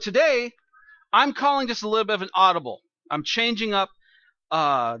today I'm calling just a little bit of an audible. I'm changing up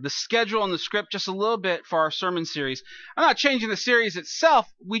the schedule and the script just a little bit for our sermon series. I'm not changing the series itself.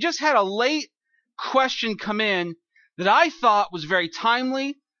 We just had a late question come in that I thought was very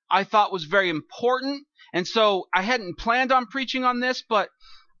timely. I thought was very important. And so I hadn't planned on preaching on this, but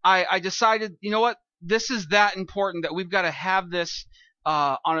I decided, you know what? This is that important that we've got to have this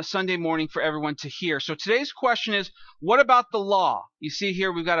on a Sunday morning for everyone to hear. So today's question is, what about the law? You see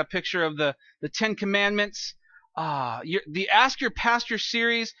here we've got a picture of the Ten Commandments. The Ask Your Pastor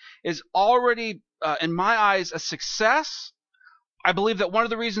series is already, in my eyes, a success. I believe that one of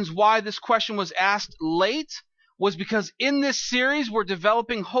the reasons why this question was asked late was because in this series we're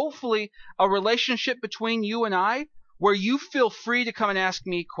developing, hopefully, a relationship between you and I where you feel free to come and ask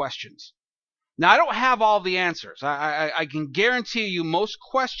me questions. Now, I don't have all the answers. I can guarantee you most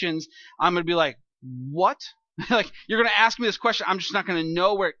questions I'm going to be like, what? Like, you're going to ask me this question. I'm just not going to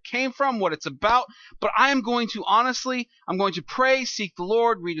know where it came from, what it's about. But I am going to, honestly, I'm going to pray, seek the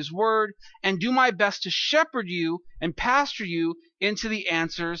Lord, read His Word, and do my best to shepherd you and pastor you into the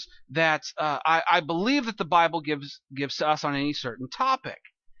answers that I believe that the Bible gives to us on any certain topic.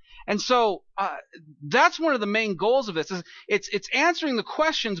 And so that's one of the main goals of this. Is it's answering the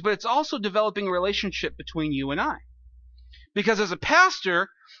questions, but it's also developing a relationship between you and I. Because as a pastor,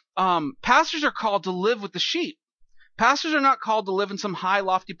 pastors are called to live with the sheep. Pastors are not called to live in some high,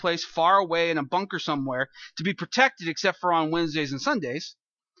 lofty place far away in a bunker somewhere to be protected, except for on Wednesdays and Sundays.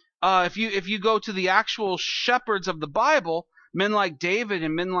 If you go to the actual shepherds of the Bible, men like David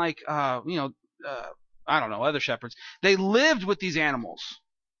and men like other shepherds, they lived with these animals.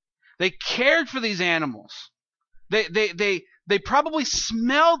 They cared for these animals. They probably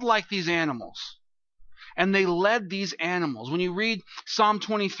smelled like these animals. And they led these animals. When you read Psalm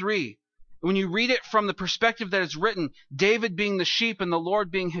 23, when you read it from the perspective that it's written, David being the sheep and the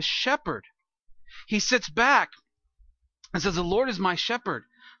Lord being his shepherd, he sits back and says, "The Lord is my shepherd.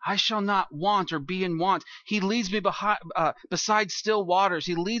 I shall not want or be in want. He leads me beside still waters.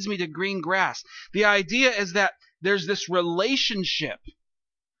 He leads me to green grass." The idea is that there's this relationship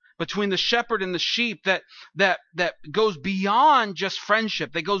between the shepherd and the sheep that goes beyond just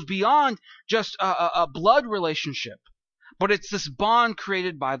friendship, that goes beyond just a blood relationship, but it's this bond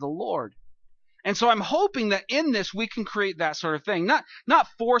created by the Lord. And so I'm hoping that in this we can create that sort of thing, not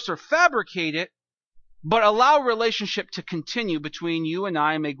force or fabricate it, but allow relationship to continue between you and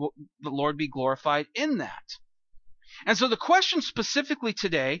I, and may the Lord be glorified in that. And so the question specifically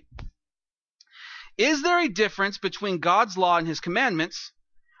today, is there a difference between God's law and His commandments?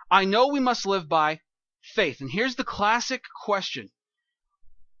 I know we must live by faith. And here's the classic question.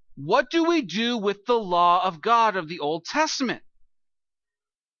 What do we do with the law of God of the Old Testament?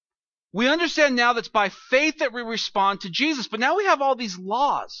 We understand now that it's by faith that we respond to Jesus. But now we have all these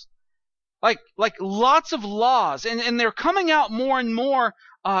laws. Like lots of laws. And they're coming out more and more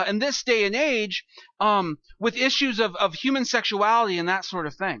in this day and age with issues of human sexuality and that sort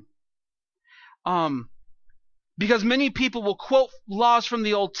of thing. Because many people will quote laws from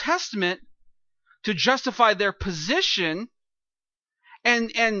the Old Testament to justify their position,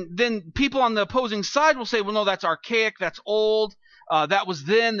 and then people on the opposing side will say, well, no, that's archaic, that's old, that was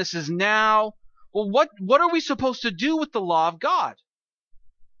then, this is now. Well, what are we supposed to do with the law of God?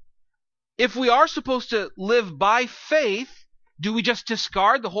 If we are supposed to live by faith, do we just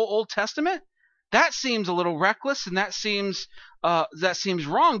discard the whole Old Testament? That seems a little reckless, and that seems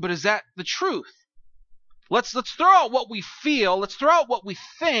wrong, but is that the truth? Let's throw out what we feel, let's throw out what we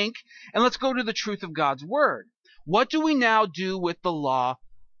think, and let's go to the truth of God's Word. What do we now do with the law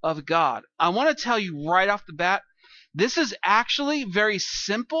of God? I want to tell you right off the bat, this is actually very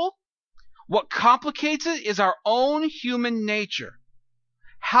simple. What complicates it is our own human nature.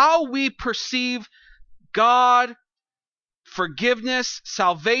 How we perceive God, forgiveness,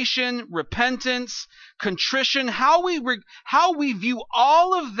 salvation, repentance, contrition, how we view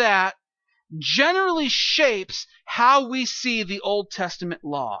all of that generally shapes how we see the Old Testament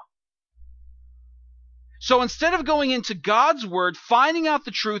law. So instead of going into God's Word, finding out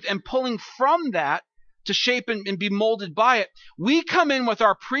the truth and pulling from that to shape and be molded by it, we come in with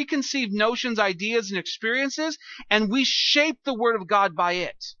our preconceived notions, ideas, and experiences, and we shape the Word of God by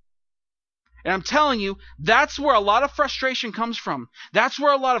it. And I'm telling you, that's where a lot of frustration comes from. That's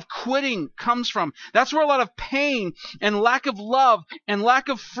where a lot of quitting comes from. That's where a lot of pain and lack of love and lack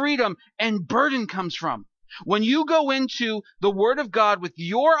of freedom and burden comes from. When you go into the Word of God with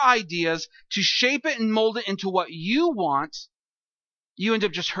your ideas to shape it and mold it into what you want, you end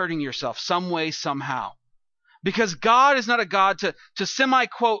up just hurting yourself some way, somehow. Because God is not a God to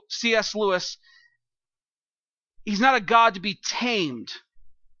semi-quote C.S. Lewis, He's not a God to be tamed.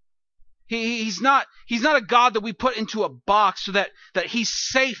 He's not a God that we put into a box so that he's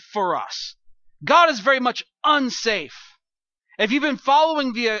safe for us. God is very much unsafe. If you've been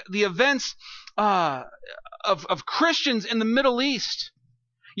following the events of Christians in the Middle East,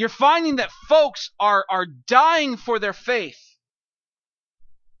 you're finding that folks are dying for their faith.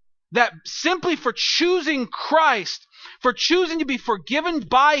 That simply for choosing Christ, for choosing to be forgiven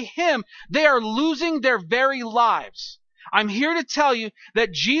by Him, they are losing their very lives. I'm here to tell you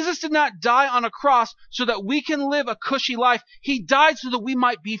that Jesus did not die on a cross so that we can live a cushy life. He died so that we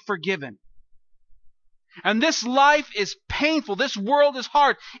might be forgiven. And this life is painful. This world is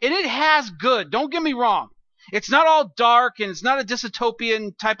hard. And it has good. Don't get me wrong. It's not all dark, and it's not a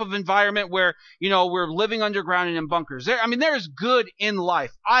dystopian type of environment where, we're living underground and in bunkers. There is good in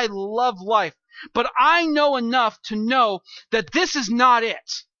life. I love life. But I know enough to know that this is not it.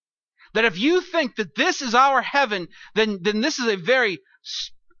 That if you think that this is our heaven, then this is a very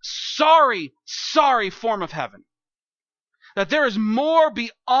sorry form of heaven. That there is more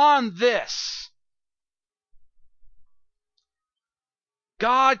beyond this.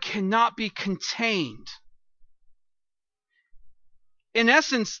 God cannot be contained. In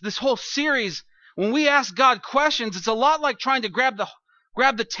essence, this whole series, when we ask God questions, it's a lot like trying to grab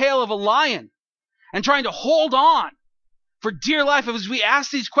the tail of a lion and trying to hold on for dear life. As we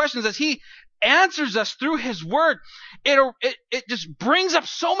ask these questions, as He answers us through His Word, it just brings up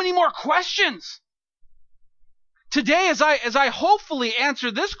so many more questions. Today, as I hopefully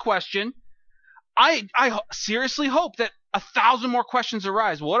answer this question, I seriously hope that 1,000 more questions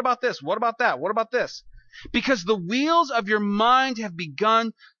arise. What about this? What about that? What about this? Because the wheels of your mind have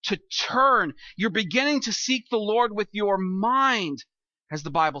begun to turn. You're beginning to seek the Lord with your mind, as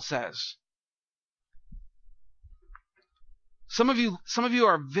the Bible says. Some of you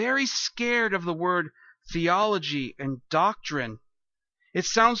are very scared of the word theology and doctrine. It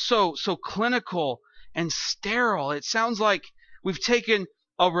sounds so clinical and sterile. It sounds like we've taken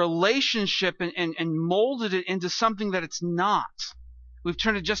a relationship and molded it into something that it's not. We've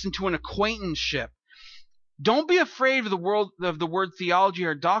turned it just into an acquaintanceship. Don't be afraid of the word theology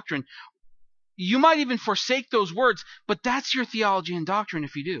or doctrine. You might even forsake those words, but that's your theology and doctrine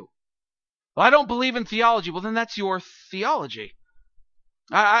if you do. Well, I don't believe in theology. Well, then that's your theology.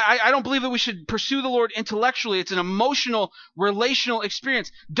 I don't believe that we should pursue the Lord intellectually. It's an emotional, relational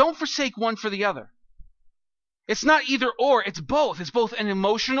experience. Don't forsake one for the other. It's not either or, it's both. It's both an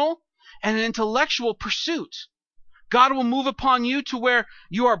emotional and an intellectual pursuit. God will move upon you to where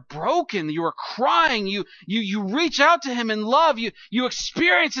you are broken, you are crying, you reach out to Him in love, you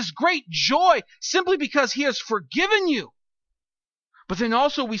experience this great joy simply because He has forgiven you. But then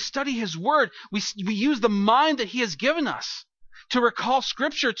also we study His Word, we use the mind that He has given us to recall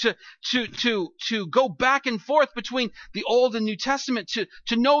Scripture, to go back and forth between the Old and New Testament,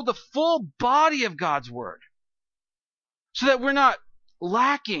 to know the full body of God's Word, so that we're not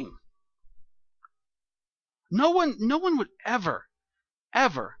lacking. No one would ever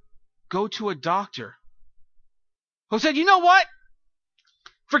go to a doctor who said, you know what?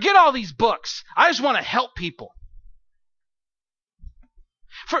 Forget all these books. I just want to help people.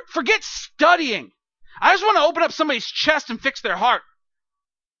 Forget studying. I just want to open up somebody's chest and fix their heart.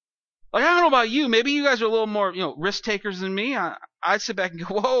 Like, I don't know about you. Maybe you guys are a little more, risk takers than me. I'd sit back and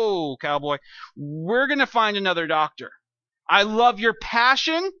go, whoa, cowboy. We're going to find another doctor. I love your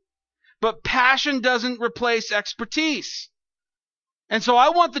passion, but passion doesn't replace expertise. And so I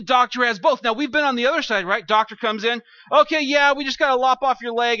want the doctor who has both. Now, we've been on the other side, right? Doctor comes in. Okay, yeah, we just got to lop off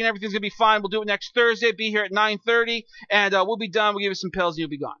your leg and everything's going to be fine. We'll do it next Thursday. Be here at 9:30 and we'll be done. We'll give you some pills and you'll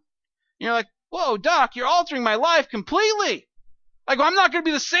be gone. And you're like, whoa, doc, you're altering my life completely. Like, I'm not going to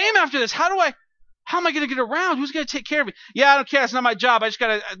be the same after this. How am I going to get around? Who's going to take care of me? Yeah, I don't care. It's not my job.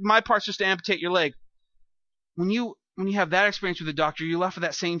 My part's just to amputate your leg. When you have that experience with a doctor, you're left with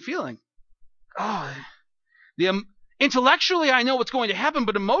that same feeling. Intellectually, I know what's going to happen,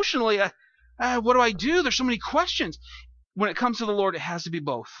 but emotionally, what do I do? There's so many questions. When it comes to the Lord, it has to be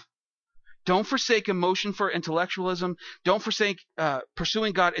both. Don't forsake emotion for intellectualism. Don't forsake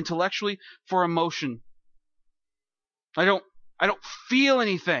pursuing God intellectually for emotion. I don't feel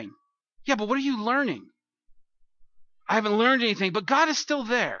anything. Yeah, but what are you learning? I haven't learned anything, but God is still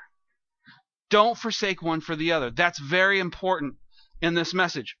there. Don't forsake one for the other. That's very important in this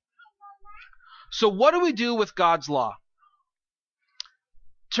message. So what do we do with God's law?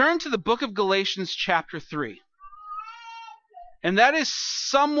 Turn to the book of Galatians chapter 3. And that is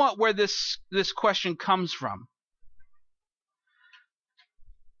somewhat where this question comes from.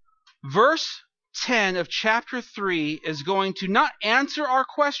 Verse 10 of chapter 3 is going to not answer our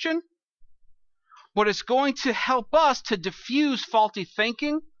question, but it's going to help us to diffuse faulty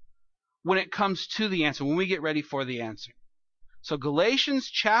thinking when it comes to the answer, when we get ready for the answer. So Galatians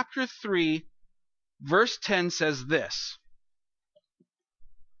chapter 3, verse 10 says this: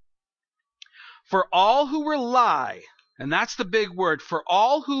 For all who rely, and that's the big word, for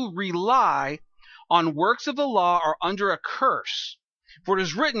all who rely on works of the law are under a curse. For it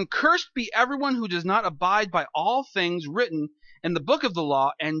is written, Cursed be everyone who does not abide by all things written in the book of the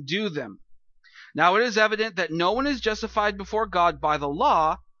law and do them. Now it is evident that no one is justified before God by the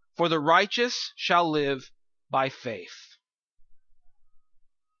law, for the righteous shall live by faith.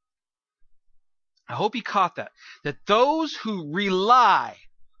 I hope you caught that. That those who rely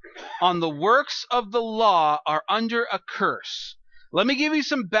on the works of the law are under a curse. Let me give you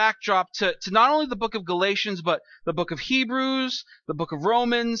some backdrop to not only the book of Galatians, but the book of Hebrews, the book of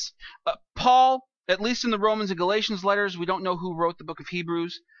Romans. Paul, at least in the Romans and Galatians letters, we don't know who wrote the book of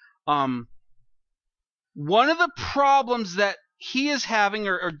Hebrews. One of the problems that he is having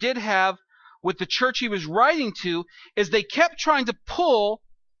or did have with the church he was writing to is they kept trying to pull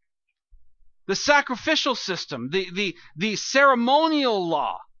the sacrificial system, the ceremonial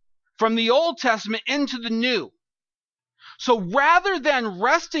law from the Old Testament into the New. So rather than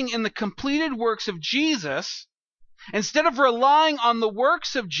resting in the completed works of Jesus, instead of relying on the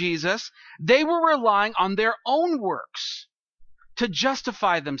works of Jesus, they were relying on their own works to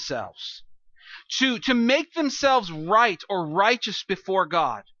justify themselves, to make themselves right or righteous before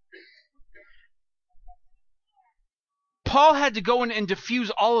God. Paul had to go in and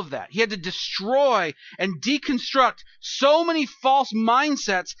diffuse all of that. He had to destroy and deconstruct so many false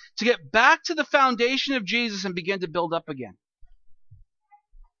mindsets to get back to the foundation of Jesus and begin to build up again.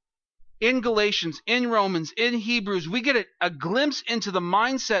 In Galatians, in Romans, in Hebrews, we get a glimpse into the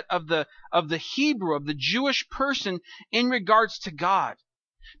mindset of the Hebrew, of the Jewish person in regards to God.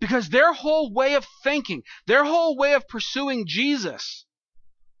 Because their whole way of thinking, their whole way of pursuing Jesus,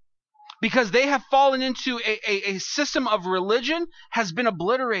 because they have fallen into a system of religion, has been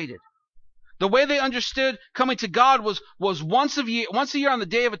obliterated. The way they understood coming to God was once a year on the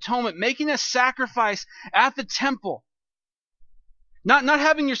Day of Atonement, making a sacrifice at the temple. Not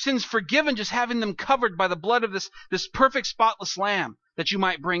having your sins forgiven, just having them covered by the blood of this perfect spotless lamb that you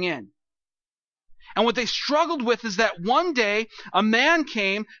might bring in. And what they struggled with is that one day a man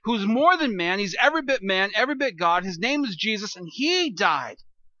came who's more than man. He's every bit man, every bit God. His name is Jesus, and he died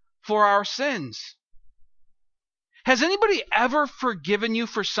for our sins. Has anybody ever forgiven you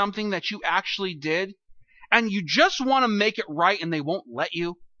for something that you actually did, and you just want to make it right and they won't let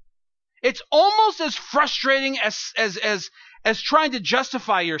you? It's almost as frustrating as trying to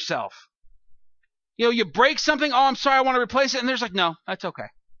justify yourself. You know, you break something, oh, I'm sorry, I want to replace it, and there's like, no, that's okay.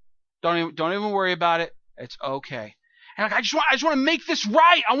 Don't even worry about it. It's okay. And like, I just want to make this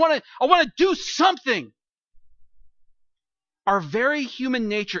right. I want to do something. Our very human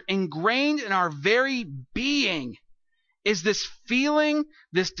nature, ingrained in our very being, is this feeling,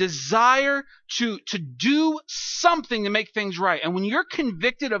 this desire to do something to make things right. And when you're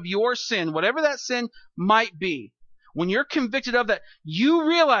convicted of your sin, whatever that sin might be, when you're convicted of that, you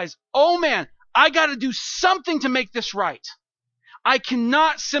realize, oh man, I got to do something to make this right. I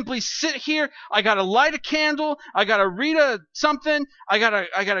cannot simply sit here. I got to light a candle. I got to read something. I got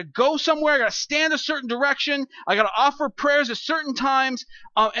to go somewhere. I got to stand a certain direction. I got to offer prayers at certain times.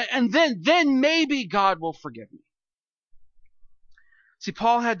 And then maybe God will forgive me. See,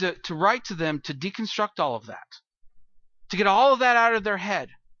 Paul had to write to them to deconstruct all of that, to get all of that out of their head,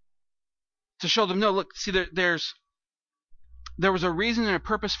 to show them, no, look, see, there was a reason and a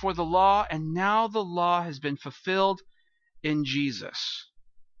purpose for the law, and now the law has been fulfilled in Jesus.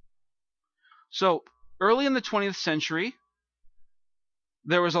 So, early in the 20th century,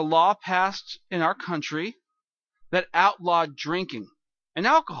 there was a law passed in our country that outlawed drinking and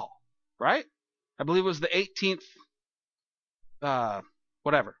alcohol, right? I believe it was the 18th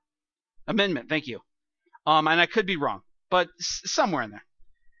amendment, thank you. And I could be wrong, but somewhere in there.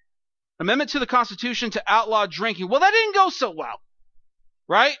 Amendment to the Constitution to outlaw drinking. Well, that didn't go so well,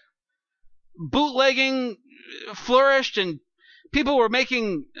 right? Bootlegging flourished, and people were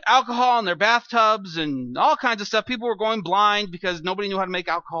making alcohol in their bathtubs and all kinds of stuff. People were going blind because nobody knew how to make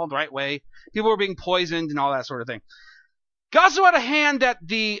alcohol the right way. People were being poisoned and all that sort of thing. Got so out of hand that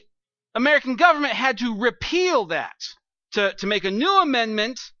the American government had to repeal that to make a new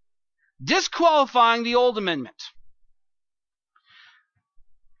amendment disqualifying the old amendment.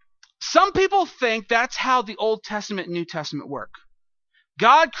 Some people think that's how the Old Testament and New Testament work.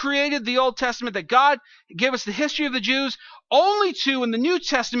 God created the Old Testament, that God gave us the history of the Jews, only to, in the New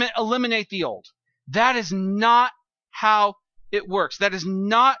Testament, eliminate the Old. That is not how it works. That is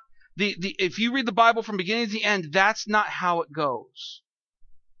not if you read the Bible from beginning to the end, that's not how it goes.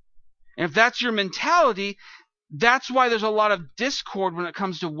 And if that's your mentality, that's why there's a lot of discord when it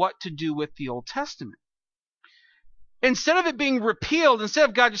comes to what to do with the Old Testament. Instead of it being repealed, instead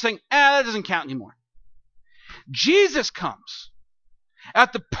of God just saying, that doesn't count anymore, Jesus comes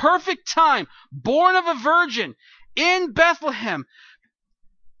at the perfect time, born of a virgin in Bethlehem,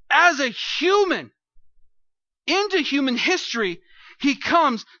 as a human, into human history. He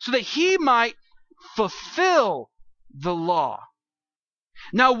comes so that he might fulfill the law.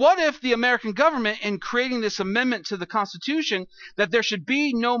 Now, what if the American government, in creating this amendment to the Constitution, that there should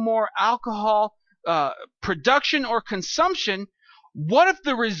be no more alcohol production or consumption, what if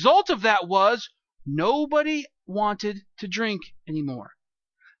the result of that was nobody wanted to drink anymore?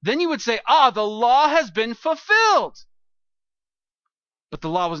 Then you would say, the law has been fulfilled. But the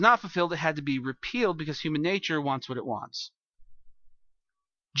law was not fulfilled. It had to be repealed because human nature wants what it wants.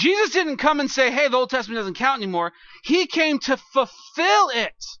 Jesus didn't come and say, hey, the Old Testament doesn't count anymore. He came to fulfill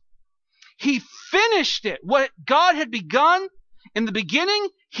it. He finished it. What God had begun in the beginning,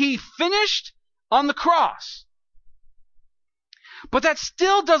 he finished on the cross. But that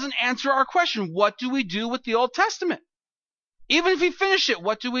still doesn't answer our question. What do we do with the Old Testament? Even if he finished it,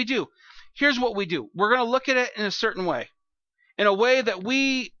 what do we do? Here's what we do. We're going to look at it in a certain way. In a way that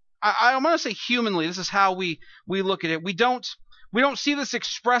I'm going to say humanly, this is how we look at it. We don't see this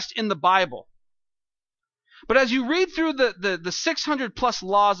expressed in the Bible. But as you read through the 600 plus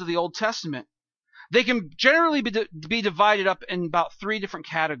laws of the Old Testament, they can generally be divided up in about 3 different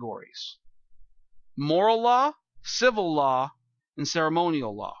categories: moral law, civil law, and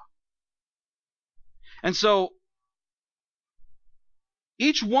ceremonial law. And so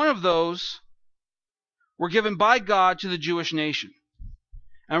each one of those were given by God to the Jewish nation.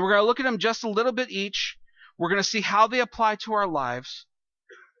 And we're going to look at them just a little bit each. We're going to see how they apply to our lives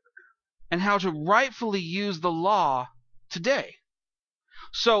and how to rightfully use the law today.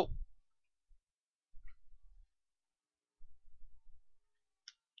 So,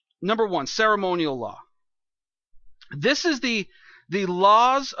 number 1, ceremonial law. This is the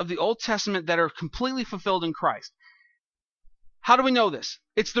laws of the Old Testament that are completely fulfilled in Christ. How do we know this?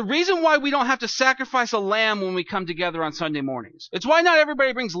 It's the reason why we don't have to sacrifice a lamb when we come together on Sunday mornings. It's why not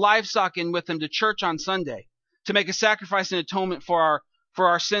everybody brings livestock in with them to church on Sunday to make a sacrifice and atonement for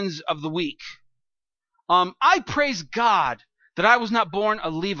our sins of the week. I praise God that I was not born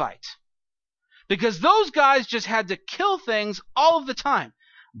a Levite, because those guys just had to kill things all of the time.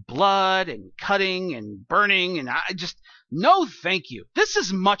 Blood and cutting and burning, and no thank you. This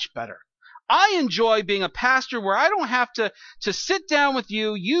is much better. I enjoy being a pastor where I don't have to sit down with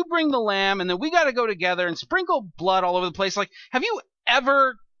you, you bring the lamb, and then we got to go together and sprinkle blood all over the place. Like, have you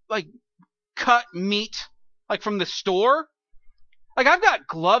ever, cut meat, from the store? I've got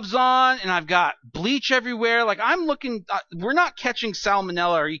gloves on, and I've got bleach everywhere. I'm looking, we're not catching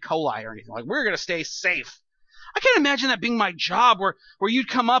salmonella or E. coli or anything. We're going to stay safe. I can't imagine that being my job where you'd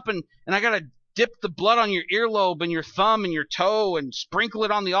come up and I got to dip the blood on your earlobe and your thumb and your toe and sprinkle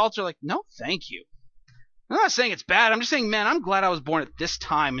it on the altar. No, thank you. I'm not saying it's bad. I'm just saying, man, I'm glad I was born at this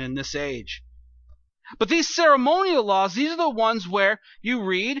time and in this age. But these ceremonial laws, these are the ones where you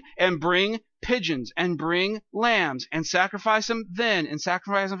read and bring pigeons and bring lambs and sacrifice them then and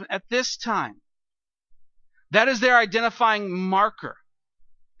sacrifice them at this time. That is their identifying marker.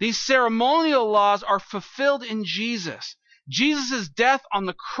 These ceremonial laws are fulfilled in Jesus. Jesus' death on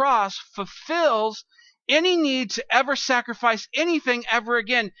the cross fulfills any need to ever sacrifice anything ever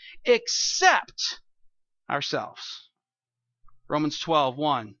again except ourselves. Romans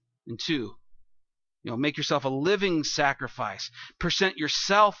 12:1 and 2. Make yourself a living sacrifice. Present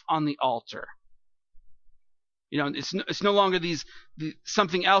yourself on the altar. It's no longer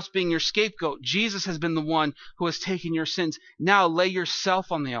something else being your scapegoat. Jesus has been the one who has taken your sins. Now lay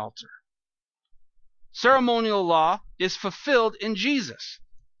yourself on the altar. Ceremonial law is fulfilled in Jesus.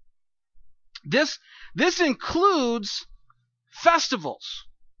 This includes festivals.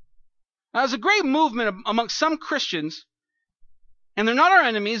 Now, there's a great movement amongst some Christians, and they're not our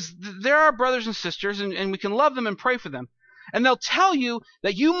enemies. They're our brothers and sisters, and we can love them and pray for them. And they'll tell you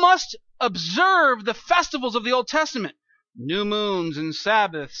that you must observe the festivals of the Old Testament. New moons and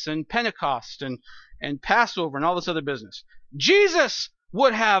Sabbaths and Pentecost and Passover and all this other business. Jesus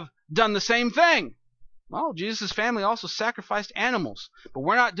would have done the same thing. Well, Jesus' family also sacrificed animals, but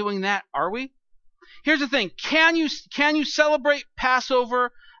we're not doing that, are we? Here's the thing: can you celebrate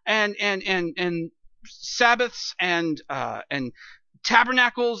Passover and Sabbaths and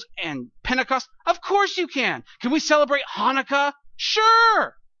Tabernacles and Pentecost? Of course you can. Can we celebrate Hanukkah?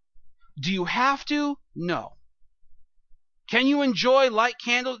 Sure. Do you have to? No. Can you enjoy light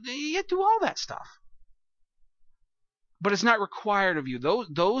candles? You do all that stuff, but it's not required of you.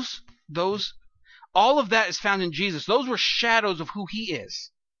 Those all of that is found in Jesus. Those were shadows of who he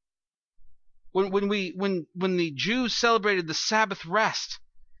is. When the Jews celebrated the Sabbath rest,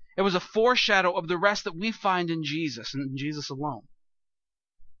 it was a foreshadow of the rest that we find in Jesus and in Jesus alone.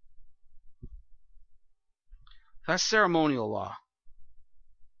 That's ceremonial law.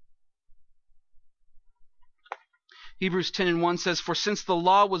 Hebrews 10:1 says, "For since the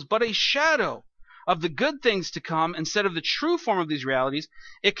law was but a shadow of the good things to come instead of the true form of these realities,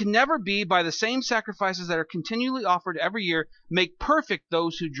 it can never be by the same sacrifices that are continually offered every year make perfect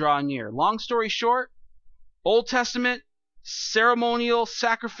those who draw near." Long story short, Old Testament ceremonial,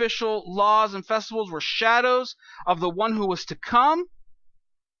 sacrificial laws and festivals were shadows of the one who was to come.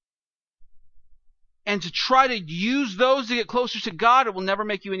 And to try to use those to get closer to God, it will never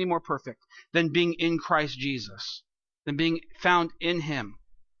make you any more perfect than being in Christ Jesus, than being found in him.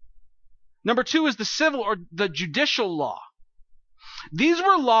 Number 2 is the civil or the judicial law. These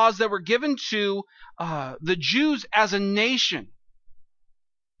were laws that were given to the Jews as a nation.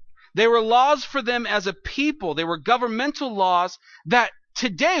 They were laws for them as a people. They were governmental laws that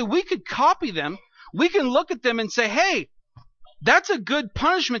today we could copy them. We can look at them and say, hey, that's a good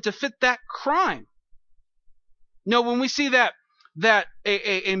punishment to fit that crime. No, when we see that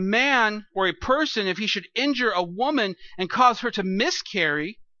a man or a person, if he should injure a woman and cause her to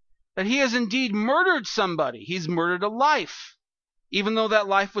miscarry, that he has indeed murdered somebody. He's murdered a life, even though that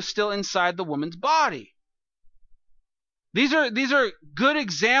life was still inside the woman's body. These are good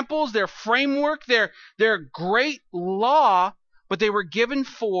examples. They're framework. They're great law, but they were given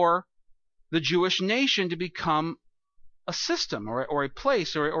for the Jewish nation to become a system or a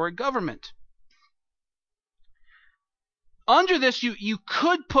place or a government. Under this, you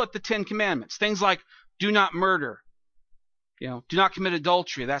could put the 10 Commandments, things like do not murder, do not commit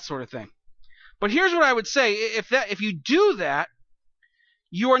adultery, that sort of thing. But here's what I would say: if you do that,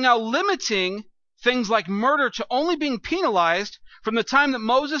 you are now limiting things like murder to only being penalized from the time that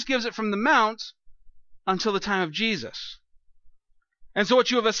Moses gives it from the Mount until the time of Jesus. And so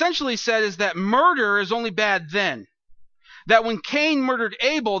what you have essentially said is that murder is only bad then. That when Cain murdered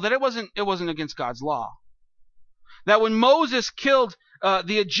Abel, that it wasn't against God's law. That when Moses killed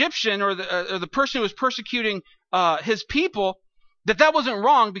the Egyptian or the person who was persecuting his people, that wasn't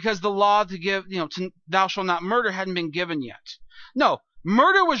wrong because the law to give, to thou shalt not murder hadn't been given yet. No,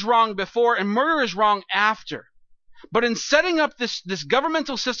 murder was wrong before and murder is wrong after. But in setting up this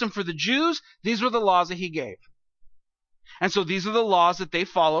governmental system for the Jews, these were the laws that he gave. And so these are the laws that they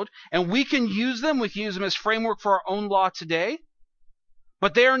followed, and we can use them. We can use them as framework for our own law today,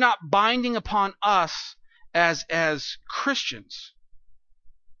 but they are not binding upon us as Christians.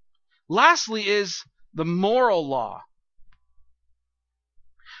 Lastly is the moral law.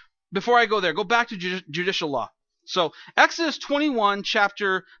 Before I go there, go back to judicial law. So Exodus 21,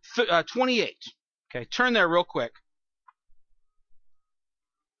 chapter 28. Okay, turn there real quick.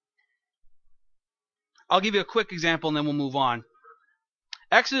 I'll give you a quick example and then we'll move on.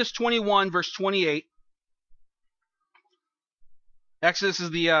 Exodus 21, verse 28. Exodus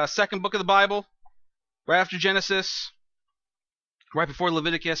is the second book of the Bible, right after Genesis, right before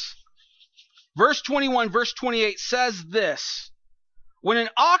Leviticus. Verse 21, verse 28 says this: "When an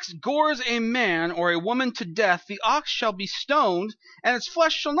ox gores a man or a woman to death, the ox shall be stoned, and its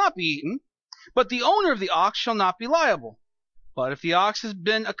flesh shall not be eaten, but the owner of the ox shall not be liable. But if the ox has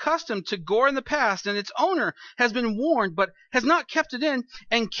been accustomed to gore in the past, and its owner has been warned, but has not kept it in,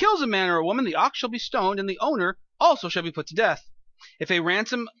 and kills a man or a woman, the ox shall be stoned, and the owner also shall be put to death. If a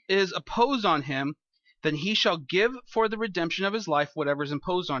ransom is imposed on him, then he shall give for the redemption of his life whatever is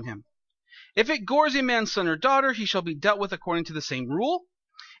imposed on him. If it gores a man's son or daughter, he shall be dealt with according to the same rule.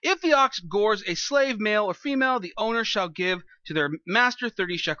 If the ox gores a slave, male or female, the owner shall give to their master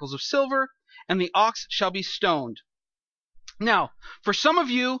 30 shekels of silver, and the ox shall be stoned." Now, for some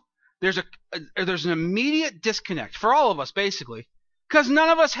of you, there's an immediate disconnect, for all of us basically, because none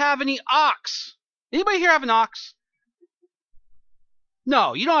of us have any ox. Anybody here have an ox?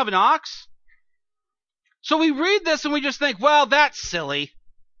 No, you don't have an ox. So we read this and we just think, well, that's silly.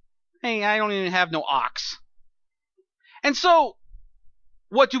 Hey, I don't even have no ox. And so,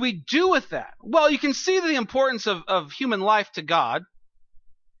 what do we do with that? Well, you can see the importance of human life to God.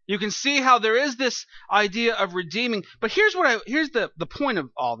 You can see how there is this idea of redeeming. But here's the point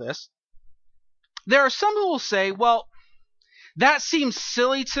of all this. There are some who will say, well, that seems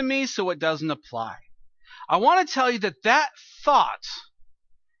silly to me, so it doesn't apply. I want to tell you that thought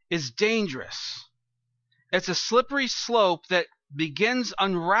is dangerous. It's a slippery slope that begins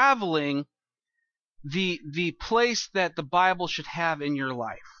unraveling the place that the Bible should have in your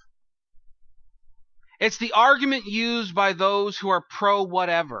life. It's the argument used by those who are pro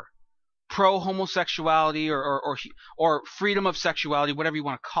whatever. pro-homosexuality or freedom of sexuality, whatever you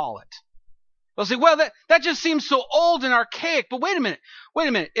want to call it. They'll say, well, that just seems so old and archaic. But wait a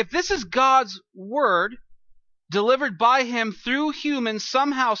minute. If this is God's word delivered by him through humans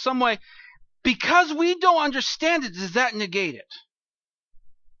somehow, some way, because we don't understand it, does that negate it?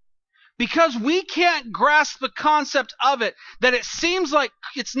 Because we can't grasp the concept of it, that it seems like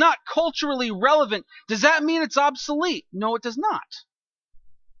it's not culturally relevant, does that mean it's obsolete? No, it does not.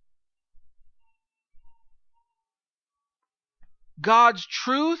 God's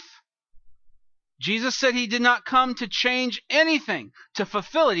truth, Jesus said he did not come to change anything, to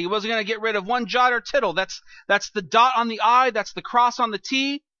fulfill it. He wasn't going to get rid of one jot or tittle. That's the dot on the I, that's the cross on the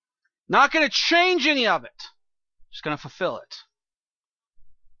T. Not going to change any of it. Just going to fulfill it.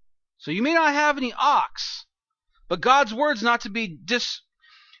 So you may not have any ox, but God's word's not to be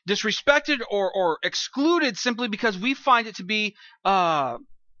disrespected or excluded simply because we find it to be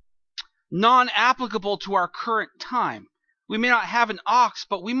non-applicable to our current time. We may not have an ox,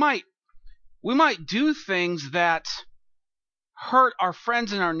 but we might do things that hurt our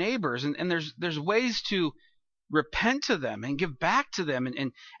friends and our neighbors, and there's ways to repent to them and give back to them,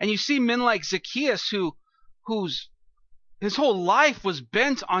 and you see men like Zacchaeus whose his whole life was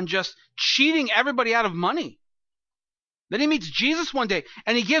bent on just cheating everybody out of money. Then he meets Jesus one day,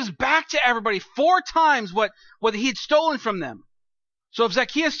 and he gives back to everybody 4 times what he had stolen from them. So if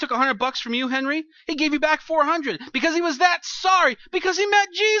Zacchaeus took $100 from you, Henry, he gave you back 400 because he was that sorry, because he met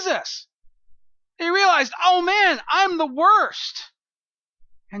Jesus. He realized, oh man, I'm the worst.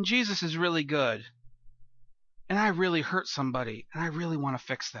 And Jesus is really good. And I really hurt somebody, and I really want to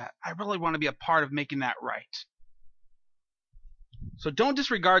fix that. I really want to be a part of making that right. So don't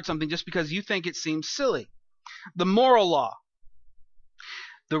disregard something just because you think it seems silly. The moral law.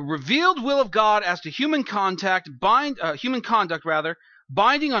 The revealed will of God as to human conduct, binding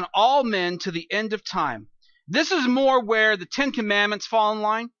on all men to the end of time. This is more where the 10 Commandments fall in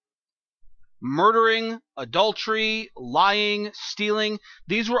line. Murdering, adultery, lying, stealing.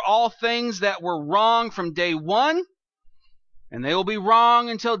 These were all things that were wrong from day one, and they will be wrong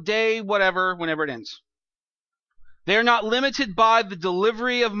until day whatever, whenever it ends. They are not limited by the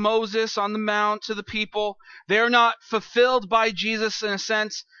delivery of Moses on the mount to the people. They are not fulfilled by Jesus, in a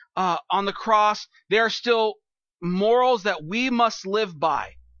sense, on the cross. They are still morals that we must live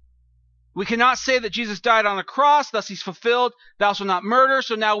by. We cannot say that Jesus died on the cross, thus he's fulfilled, thou shalt not murder,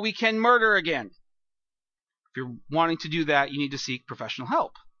 so now we can murder again. If you're wanting to do that, you need to seek professional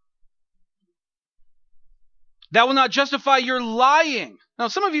help. That will not justify your lying. Now,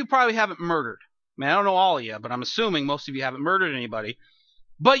 some of you probably haven't murdered. I don't know all of you, but I'm assuming most of you haven't murdered anybody.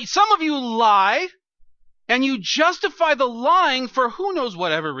 But some of you lie, and you justify the lying for who knows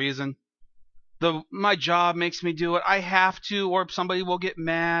whatever reason. My job makes me do it. I have to, or somebody will get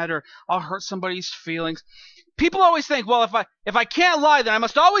mad, or I'll hurt somebody's feelings. People always think, well, if I can't lie, then I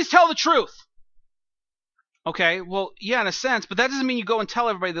must always tell the truth. Okay, well, yeah, in a sense, but that doesn't mean you go and tell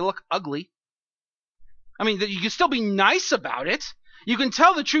everybody they look ugly. I mean, you can still be nice about it. You can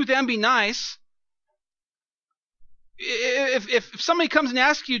tell the truth and be nice. If somebody comes and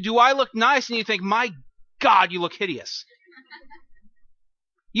asks you, do I look nice? And you think, my God, you look hideous.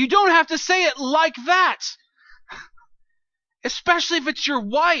 You don't have to say it like that. Especially if it's your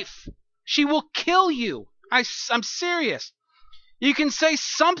wife. She will kill you. I'm serious. You can say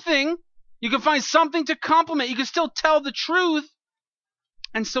something. You can find something to compliment. You can still tell the truth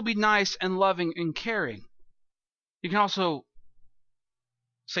and still be nice and loving and caring. You can also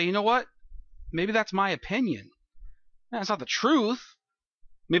say, you know what? Maybe that's my opinion. That's not the truth.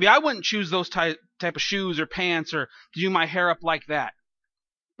 Maybe I wouldn't choose those type of shoes or pants or do my hair up like that.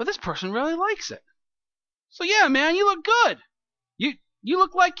 But this person really likes it. So yeah, man, you look good. You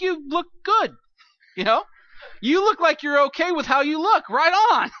look like you look good. You know? You look like you're okay with how you look. Right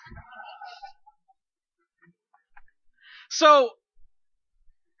on. So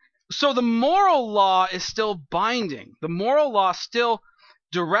the moral law is still binding. The moral law still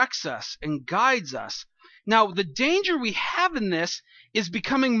directs us and guides us. Now, the danger we have in this is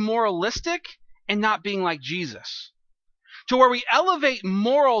becoming moralistic and not being like Jesus. To where we elevate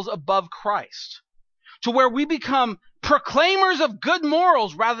morals above Christ. To where we become proclaimers of good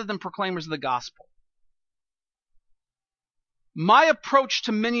morals rather than proclaimers of the gospel. My approach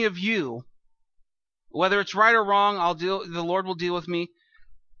to many of you, whether it's right or wrong, the Lord will deal with me,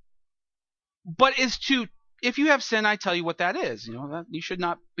 but is to, if you have sin, I tell you what that is. You know, that you should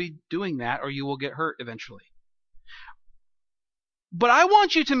not be doing that or you will get hurt eventually. But I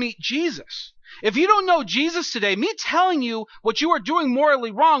want you to meet Jesus. If you don't know Jesus today, me telling you what you are doing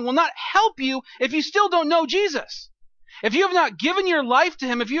morally wrong will not help you if you still don't know Jesus. if you have not given your life to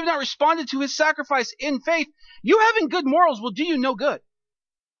him, if you have not responded to his sacrifice in faith, you having good morals will do you no good.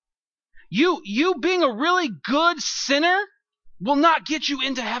 You being a really good sinner will not get you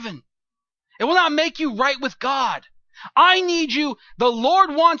into heaven. It will not make you right with God. I need you. The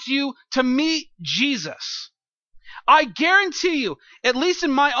Lord wants you to meet Jesus. I guarantee you, at least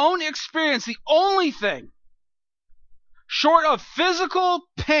in my own experience, the only thing short of physical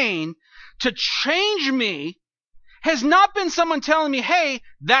pain to change me has not been someone telling me, hey,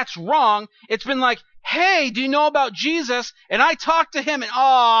 that's wrong. It's been like, hey, do you know about Jesus? And I talked to him and,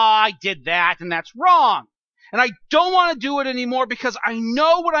 I did that and that's wrong. And I don't want to do it anymore because I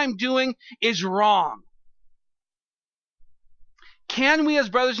know what I'm doing is wrong. Can we as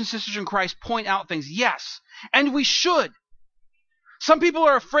brothers and sisters in Christ point out things? Yes. And we should. Some people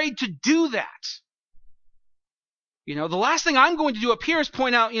are afraid to do that. The last thing I'm going to do up here is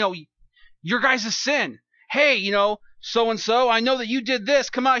point out, your guys' sin. Hey, so-and-so, I know that you did this.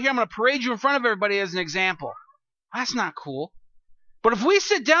 Come out here. I'm going to parade you in front of everybody as an example. That's not cool. But if we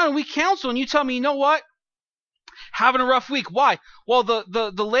sit down and we counsel and you tell me, you know what? Having a rough week. Why? Well,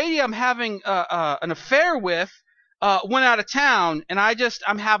 the lady I'm having an affair with went out of town and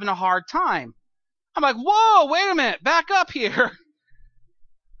I'm having a hard time. I'm like, whoa, wait a minute. Back up here.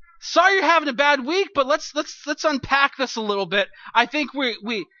 Sorry you're having a bad week, but let's unpack this a little bit. I think we're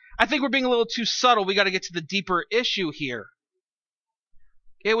being a little too subtle. We got to get to the deeper issue here.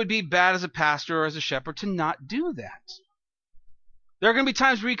 It would be bad as a pastor or as a shepherd to not do that. There are going to be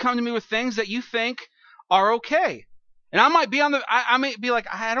times where you come to me with things that you think are okay. And I might be I might be like,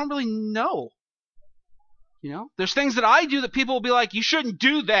 I don't really know. There's things that I do that people will be like, you shouldn't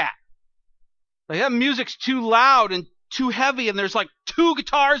do that. Like that music's too loud and too heavy and there's like 2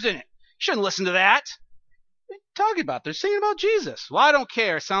 guitars in it. You shouldn't listen to that. What are you talking about? They're singing about Jesus. Well, I don't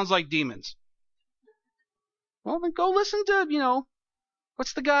care. It sounds like demons. Well, then go listen to,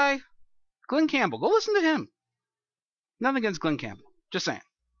 what's the guy? Glenn Campbell. Go listen to him. Nothing against Glenn Campbell. Just saying.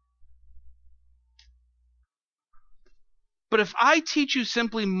 But if I teach you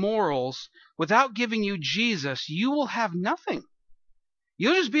simply morals without giving you Jesus, you will have nothing.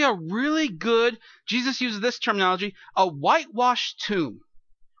 You'll just be a really good, Jesus uses this terminology, a whitewashed tomb.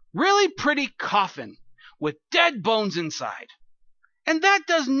 Really pretty coffin with dead bones inside. And that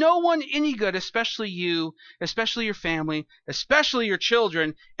does no one any good, especially you, especially your family, especially your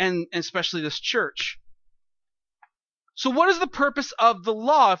children, and especially this church. So what is the purpose of the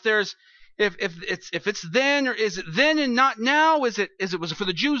law? If it's then, or is it then and not now? Was it for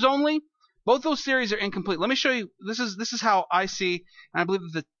the Jews only? Both those theories are incomplete. Let me show you. This is how I see, and I believe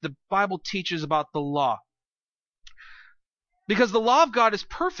that the Bible teaches about the law. Because the law of God is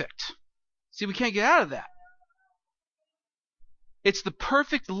perfect. See, we can't get out of that. It's the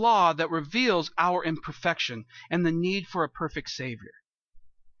perfect law that reveals our imperfection and the need for a perfect Savior.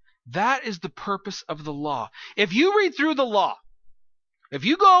 That is the purpose of the law. If you read through the law, if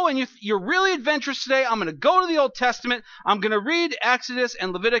you go and you're really adventurous today, I'm going to go to the Old Testament. I'm going to read Exodus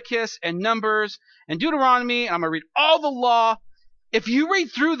and Leviticus and Numbers and Deuteronomy. And I'm going to read all the law. If you read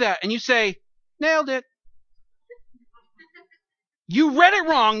through that and you say, nailed it. You read it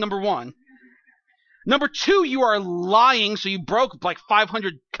wrong, number one. Number two, you are lying, so you broke like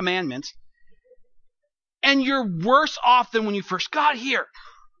 500 commandments. And you're worse off than when you first got here.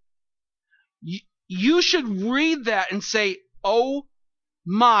 You should read that and say, oh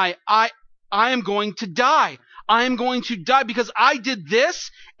my, I am going to die. I am going to die because I did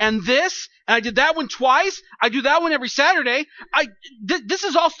this, and I did that one twice. I do that one every Saturday. This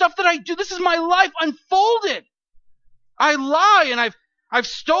is all stuff that I do. This is my life unfolded. I lie, and I've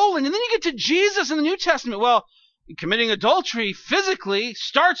stolen. And then you get to Jesus in the New Testament. Well, committing adultery physically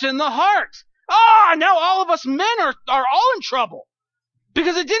starts in the heart. Now all of us men are all in trouble.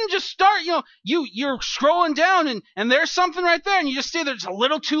 Because it didn't just start, you're scrolling down and there's something right there and you just stay there just a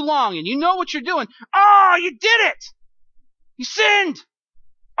little too long and you know what you're doing. You did it! You sinned!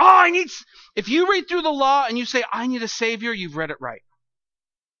 If you read through the law and you say, I need a Savior, you've read it right.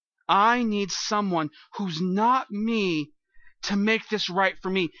 I need someone who's not me to make this right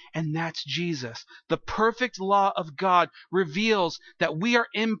for me, and that's Jesus. The perfect law of God reveals that we are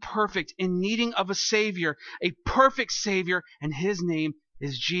imperfect in needing of a Savior, a perfect Savior, and His name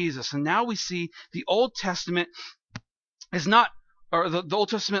is Jesus. And now we see the Old Testament is not, or the Old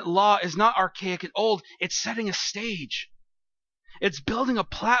Testament law is not archaic and old. It's setting a stage. It's building a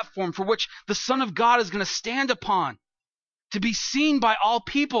platform for which the Son of God is going to stand upon, to be seen by all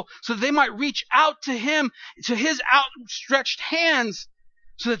people, so that they might reach out to Him, to His outstretched hands,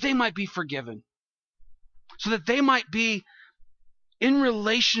 so that they might be forgiven, so that they might be in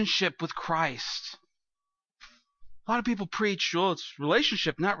relationship with Christ. A lot of people preach, oh, it's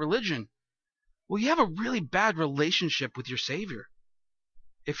relationship, not religion. Well, you have a really bad relationship with your Savior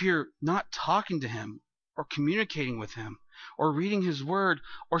if you're not talking to him or communicating with him or reading his word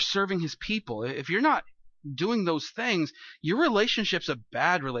or serving his people. If you're not doing those things, your relationship's a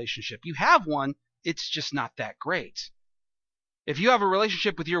bad relationship. You have one, it's just not that great. If you have a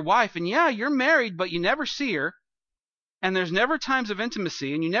relationship with your wife and yeah, you're married, but you never see her, and there's never times of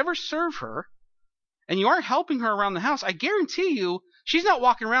intimacy, and you never serve her, and you aren't helping her around the house, I guarantee you she's not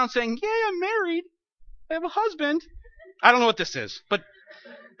walking around saying, "Yay, I'm married. I have a husband." I don't know what this is, but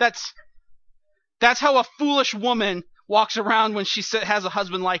that's how a foolish woman walks around when she has a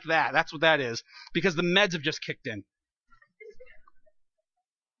husband like that. That's what that is, because the meds have just kicked in.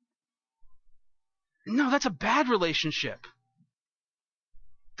 No, that's a bad relationship.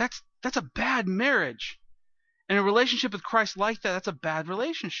 That's a bad marriage. And a relationship with Christ like that, that's a bad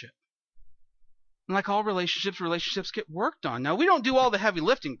relationship. And like all relationships get worked on. Now, we don't do all the heavy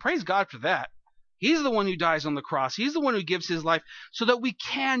lifting. Praise God for that. He's the one who dies on the cross. He's the one who gives his life so that we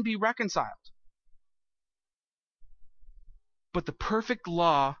can be reconciled. But the perfect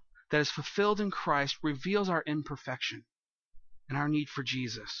law that is fulfilled in Christ reveals our imperfection and our need for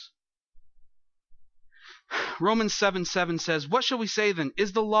Jesus. Romans 7:7 says, "What shall we say then?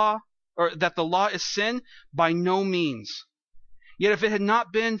 Is the law, or that the law is sin? By no means. Yet if it had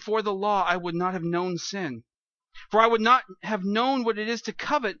not been for the law, I would not have known sin. For I would not have known what it is to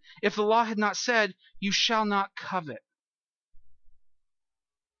covet if the law had not said, 'You shall not covet.'"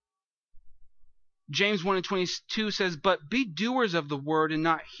 James 1:22 says, "But be doers of the word and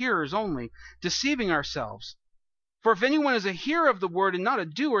not hearers only, deceiving ourselves. For if anyone is a hearer of the word and not a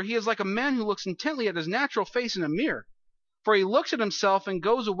doer, he is like a man who looks intently at his natural face in a mirror. For he looks at himself and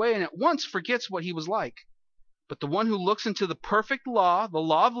goes away and at once forgets what he was like. But the one who looks into the perfect law, the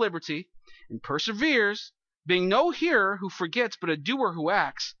law of liberty, and perseveres, being no hearer who forgets, but a doer who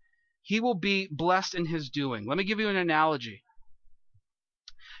acts, he will be blessed in his doing." Let me give you an analogy.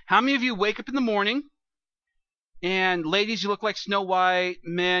 How many of you wake up in the morning, and ladies, you look like Snow White,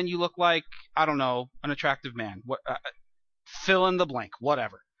 men, you look like, I don't know, an attractive man. Fill in the blank,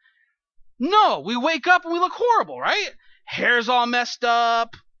 whatever. No, we wake up and we look horrible, right? Hair's all messed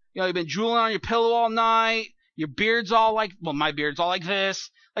up. You've been drooling on your pillow all night. Your beard's all like, well, my beard's all like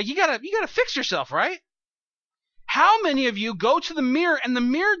this. Like, you gotta fix yourself, right? How many of you go to the mirror and the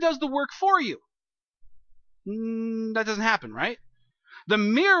mirror does the work for you? That doesn't happen, right? The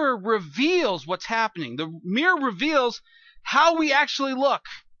mirror reveals what's happening. The mirror reveals how we actually look.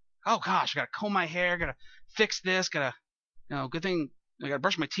 Oh gosh, I gotta comb my hair, gotta fix this, good thing I gotta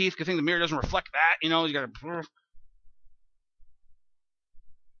brush my teeth, good thing the mirror doesn't reflect that, you gotta.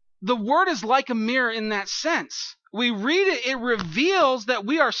 The word is like a mirror in that sense. We read it, it reveals that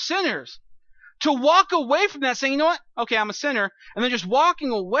we are sinners. To walk away from that saying, you know what? Okay, I'm a sinner, and then just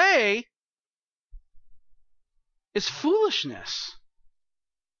walking away is foolishness.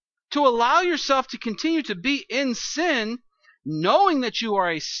 To allow yourself to continue to be in sin, knowing that you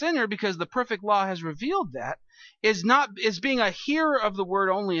are a sinner because the perfect law has revealed that, is being a hearer of the word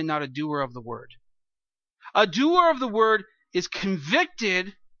only and not a doer of the word. A doer of the word is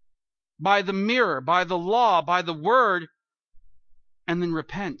convicted by the mirror, by the law, by the word, and then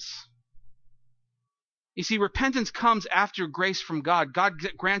repents. You see, repentance comes after grace from God. God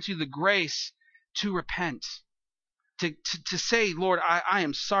grants you the grace to repent. To say, "Lord, I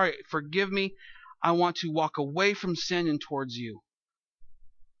am sorry, forgive me. I want to walk away from sin and towards you."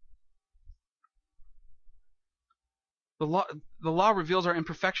 The law reveals our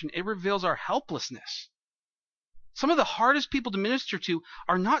imperfection. It reveals our helplessness. Some of the hardest people to minister to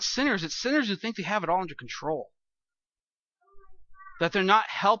are not sinners. It's sinners who think they have it all under control. That they're not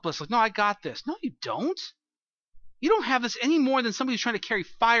helpless. Like, "No, I got this." No, you don't. You don't have this any more than somebody who's trying to carry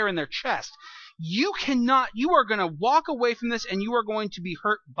fire in their chest. You are going to walk away from this and you are going to be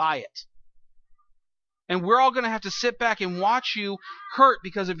hurt by it. And we're all going to have to sit back and watch you hurt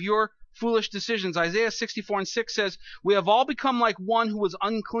because of your foolish decisions. Isaiah 64:6 says, "We have all become like one who was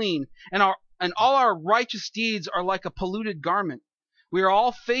unclean, and all our righteous deeds are like a polluted garment. We are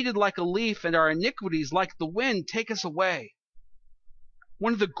all faded like a leaf, and our iniquities like the wind take us away."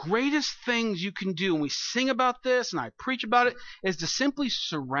 One of the greatest things you can do, and we sing about this and I preach about it, is to simply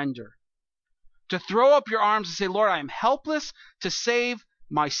surrender. To throw up your arms and say, "Lord, I am helpless to save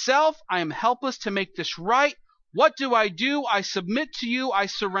myself. I am helpless to make this right. What do? I submit to you. I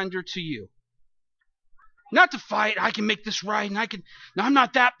surrender to you." Not to fight, "I can make this right, and no, I'm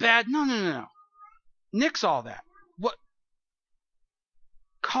not that bad." No. Nix all that.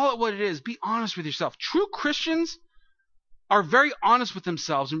 Call it what it is. Be honest with yourself. True Christians are very honest with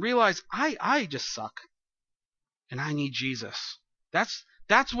themselves and realize, I just suck. and I need Jesus.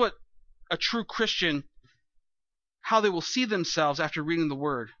 That's what a true Christian, how they will see themselves after reading the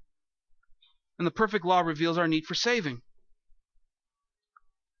Word. And the perfect law reveals our need for saving.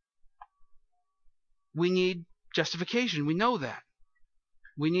 We need justification. We know that.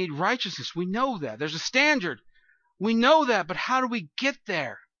 We need righteousness. We know that. There's a standard. We know that. But how do we get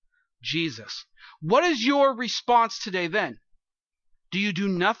there? Jesus. What is your response today then? Do you do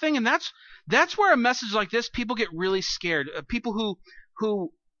nothing? And that's where a message like this, people get really scared. People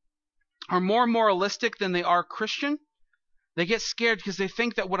who are more moralistic than they are Christian, they get scared because they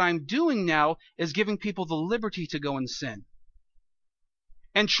think that what I'm doing now is giving people the liberty to go and sin.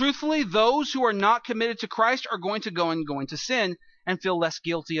 And truthfully, those who are not committed to Christ are going to go to sin and feel less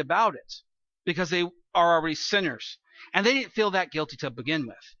guilty about it because they are already sinners. And they didn't feel that guilty to begin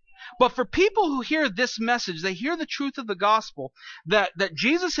with. But for people who hear this message, they hear the truth of the gospel, that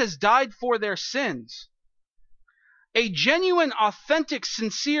Jesus has died for their sins. A genuine, authentic,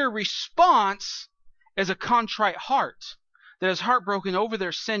 sincere response is a contrite heart that is heartbroken over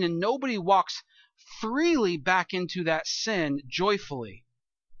their sin, and nobody walks freely back into that sin joyfully.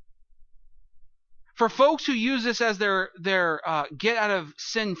 For folks who use this as their get out of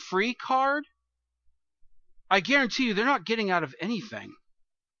sin free card, I guarantee you they're not getting out of anything.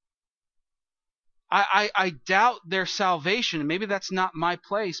 I doubt their salvation, and maybe that's not my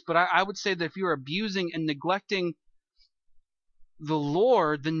place, but I would say that if you're abusing and neglecting the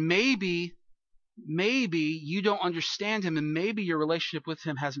Lord, then maybe you don't understand Him, and maybe your relationship with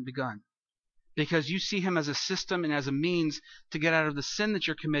Him hasn't begun. Because you see Him as a system and as a means to get out of the sin that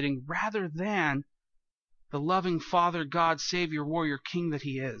you're committing, rather than the loving Father, God, Savior, Warrior, King that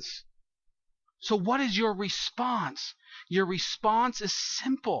He is. So what is your response? Your response is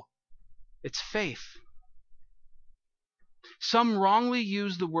simple. It's faith. Some wrongly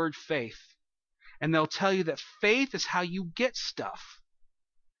use the word faith, and they'll tell you that faith is how you get stuff.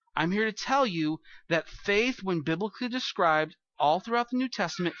 I'm here to tell you that faith, when biblically described all throughout the New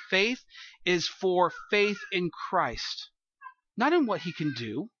Testament, faith is for faith in Christ, not in what He can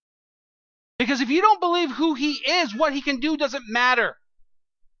do. Because if you don't believe who He is, what He can do doesn't matter.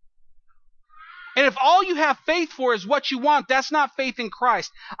 And if all you have faith for is what you want, that's not faith in Christ.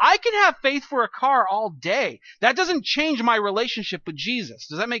 I can have faith for a car all day. That doesn't change my relationship with Jesus.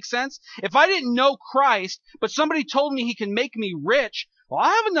 Does that make sense? If I didn't know Christ, but somebody told me He can make me rich, well,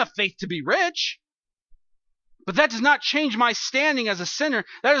 I have enough faith to be rich. But that does not change my standing as a sinner.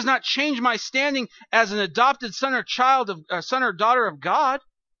 That does not change my standing as an adopted son or daughter of God.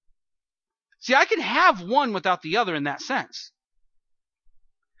 See, I can have one without the other in that sense.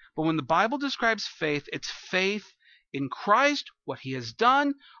 But when the Bible describes faith, it's faith in Christ, what He has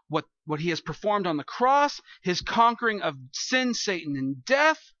done, what He has performed on the cross, His conquering of sin, Satan, and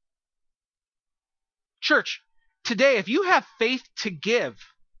death. Church, today, if you have faith to give,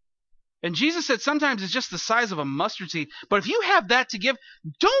 and Jesus said sometimes it's just the size of a mustard seed, but if you have that to give,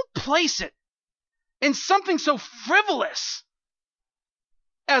 don't place it in something so frivolous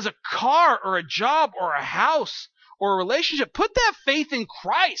as a car or a job or a house or a relationship. Put that faith in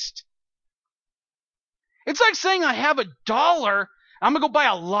Christ. It's like saying I have $1, I'm going to go buy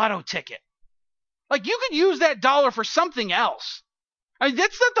a lotto ticket. Like, you could use that dollar for something else. I mean,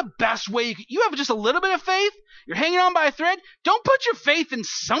 that's not the best way. You have just a little bit of faith. You're hanging on by a thread. Don't put your faith in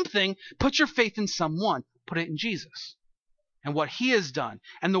something. Put your faith in someone. Put it in Jesus and what He has done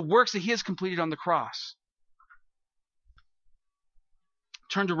and the works that He has completed on the cross.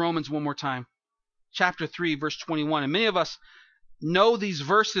 Turn to Romans one more time. Chapter 3, verse 21. And many of us know these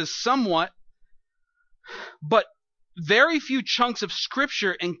verses somewhat, but very few chunks of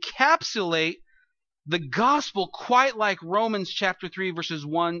Scripture encapsulate the gospel quite like Romans chapter 3, verses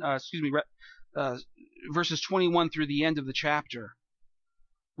 21 through the end of the chapter.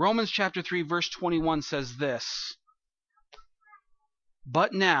 Romans chapter 3, verse 21 says this: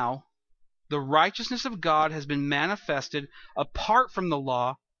 But now the righteousness of God has been manifested apart from the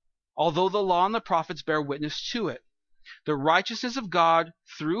law, although the law and the prophets bear witness to it. The righteousness of God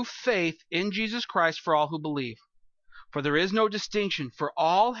through faith in Jesus Christ for all who believe. For there is no distinction, for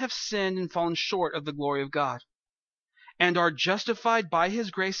all have sinned and fallen short of the glory of God, and are justified by His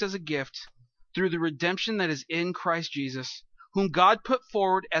grace as a gift through the redemption that is in Christ Jesus, whom God put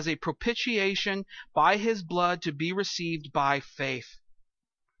forward as a propitiation by His blood to be received by faith.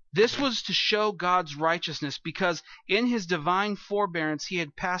 This was to show God's righteousness, because in His divine forbearance He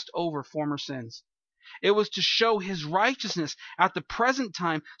had passed over former sins. It was to show His righteousness at the present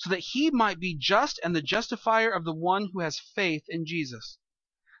time, so that He might be just and the justifier of the one who has faith in Jesus.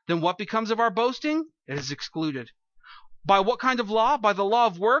 Then what becomes of our boasting? It is excluded. By what kind of law? By the law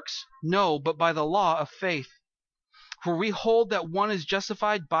of works? No, but by the law of faith. For we hold that one is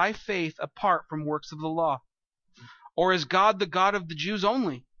justified by faith apart from works of the law. Or is God the God of the Jews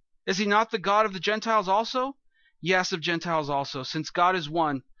only? Is he not the God of the Gentiles also? Yes, of Gentiles also, since God is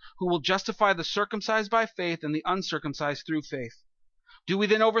one, who will justify the circumcised by faith and the uncircumcised through faith. Do we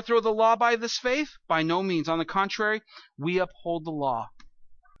then overthrow the law by this faith? By no means. On the contrary, we uphold the law.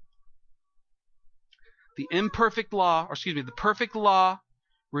 The perfect law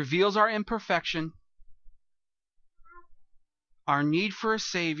reveals our imperfection, our need for a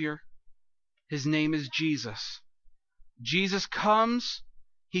Savior. His name is Jesus. Jesus comes.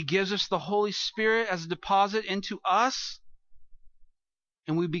 He gives us the Holy Spirit as a deposit into us,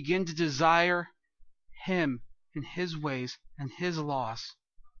 and we begin to desire Him and His ways and His laws.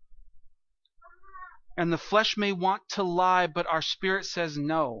 And the flesh may want to lie, but our spirit says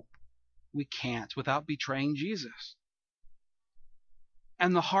no, we can't without betraying Jesus.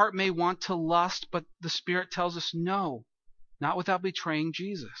 And the heart may want to lust, but the Spirit tells us no, not without betraying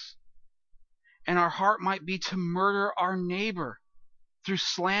Jesus. And our heart might be to murder our neighbor through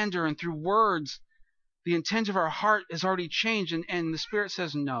slander and through words. The intent of our heart is already changed, and the Spirit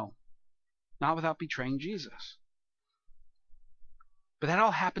says no, not without betraying Jesus. But that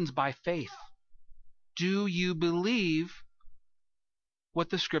all happens by faith. Do you believe what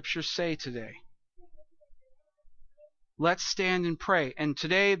the Scriptures say today? Let's stand and pray. And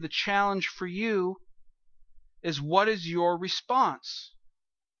today the challenge for you is, what is your response?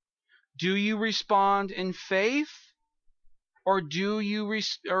 Do you respond in faith, or do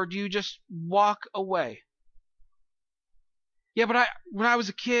you just walk away? Yeah, but when I was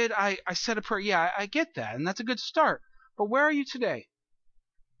a kid, I said a prayer. Yeah, I get that, and that's a good start. But where are you today?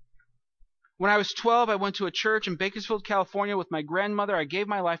 When I was 12, I went to a church in Bakersfield, California with my grandmother. I gave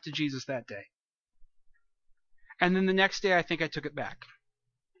my life to Jesus that day. And then the next day, I think I took it back.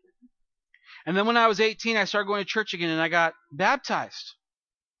 And then when I was 18, I started going to church again, and I got baptized.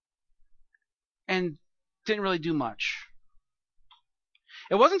 And didn't really do much.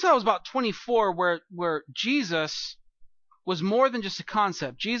 It wasn't until I was about 24 where Jesus was more than just a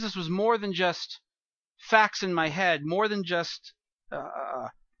concept. Jesus was more than just facts in my head, more than just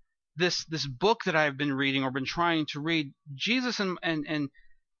this book that I've been reading or been trying to read. Jesus and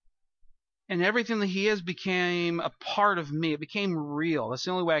everything that He is became a part of me. It became real. That's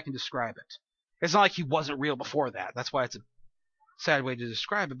the only way I can describe it. It's not like He wasn't real before that. That's why it's a sad way to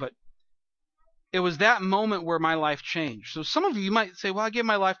describe it. But it was that moment where my life changed. So some of you might say, well, I gave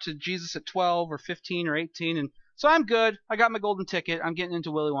my life to Jesus at 12 or 15 or 18, and so I'm good. I got my golden ticket. I'm getting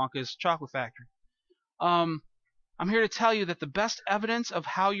into Willy Wonka's chocolate factory. I'm here to tell you that the best evidence of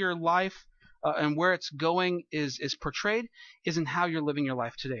how your life and where it's going is portrayed is in how you're living your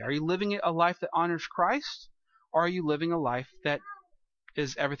life today. Are you living a life that honors Christ, or are you living a life that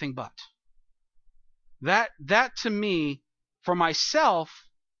is everything but? That to me, for myself,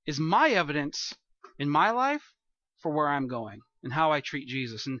 is my evidence in my life for where I'm going and how I treat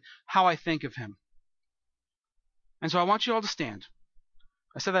Jesus and how I think of Him. And so I want you all to stand.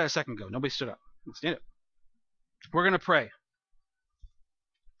 I said that a second ago. Nobody stood up. Stand up. We're going to pray.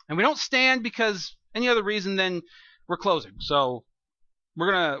 And we don't stand because any other reason than we're closing. So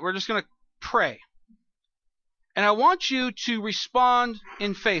we're just going to pray. And I want you to respond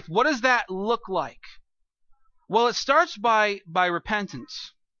in faith. What does that look like? Well, it starts by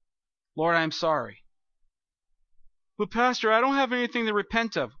repentance. Lord, I'm sorry. But Pastor, I don't have anything to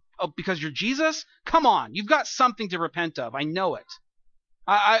repent of. Oh, because you're Jesus? Come on, you've got something to repent of. I know it.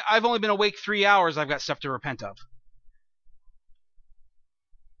 I've only been awake 3 hours. I've got stuff to repent of.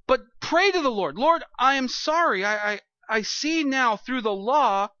 But pray to the Lord. Lord, I am sorry. I see now through the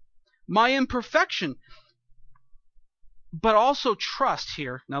law my imperfection. But also trust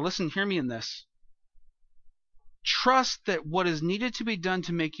here. Now listen, hear me in this. Trust that what is needed to be done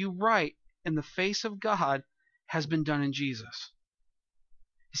to make you right in the face of God has been done in Jesus.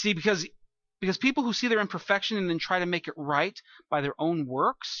 You see, because people who see their imperfection and then try to make it right by their own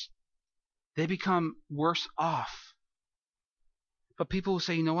works, they become worse off. But people who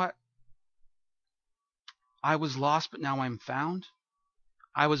say, you know what? I was lost, but now I'm found.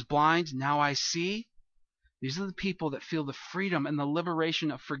 I was blind, now I see. These are the people that feel the freedom and the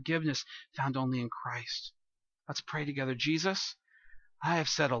liberation of forgiveness found only in Christ. Let's pray together. Jesus, I have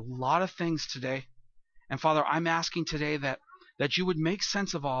said a lot of things today. And Father, I'm asking today that you would make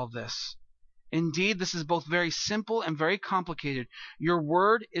sense of all of this. Indeed, this is both very simple and very complicated. Your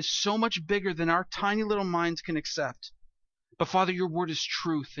word is so much bigger than our tiny little minds can accept. But Father, your word is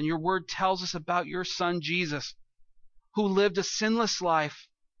truth, and your word tells us about your Son, Jesus, who lived a sinless life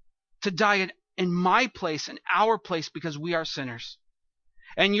to die in my place, in our place, because we are sinners.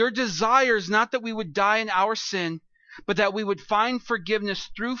 And your desire is not that we would die in our sin, but that we would find forgiveness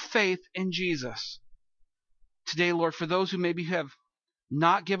through faith in Jesus. Today, Lord, for those who maybe have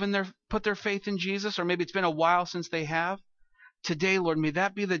not put their faith in Jesus, or maybe it's been a while since they have, today, Lord, may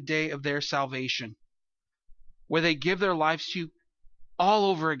that be the day of their salvation, where they give their lives to you all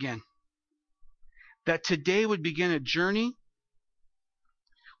over again. That today would begin a journey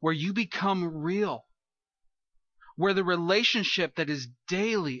where you become real, where the relationship that is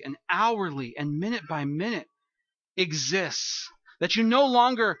daily and hourly and minute by minute exists, that you no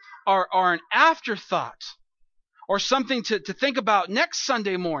longer are an afterthought or something to think about next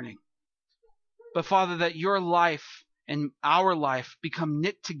Sunday morning, but Father, that your life and our life become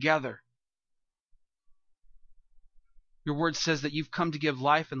knit together. Your word says that you've come to give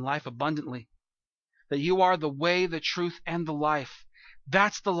life and life abundantly, that you are the way, the truth, and the life.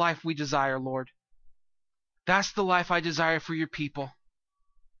 That's the life we desire, Lord. That's the life I desire for your people.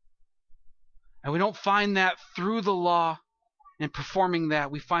 And we don't find that through the law and performing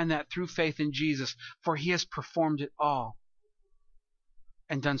that. We find that through faith in Jesus, for he has performed it all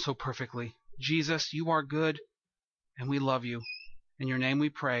and done so perfectly. Jesus, you are good, and we love you. In your name we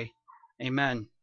pray. Amen.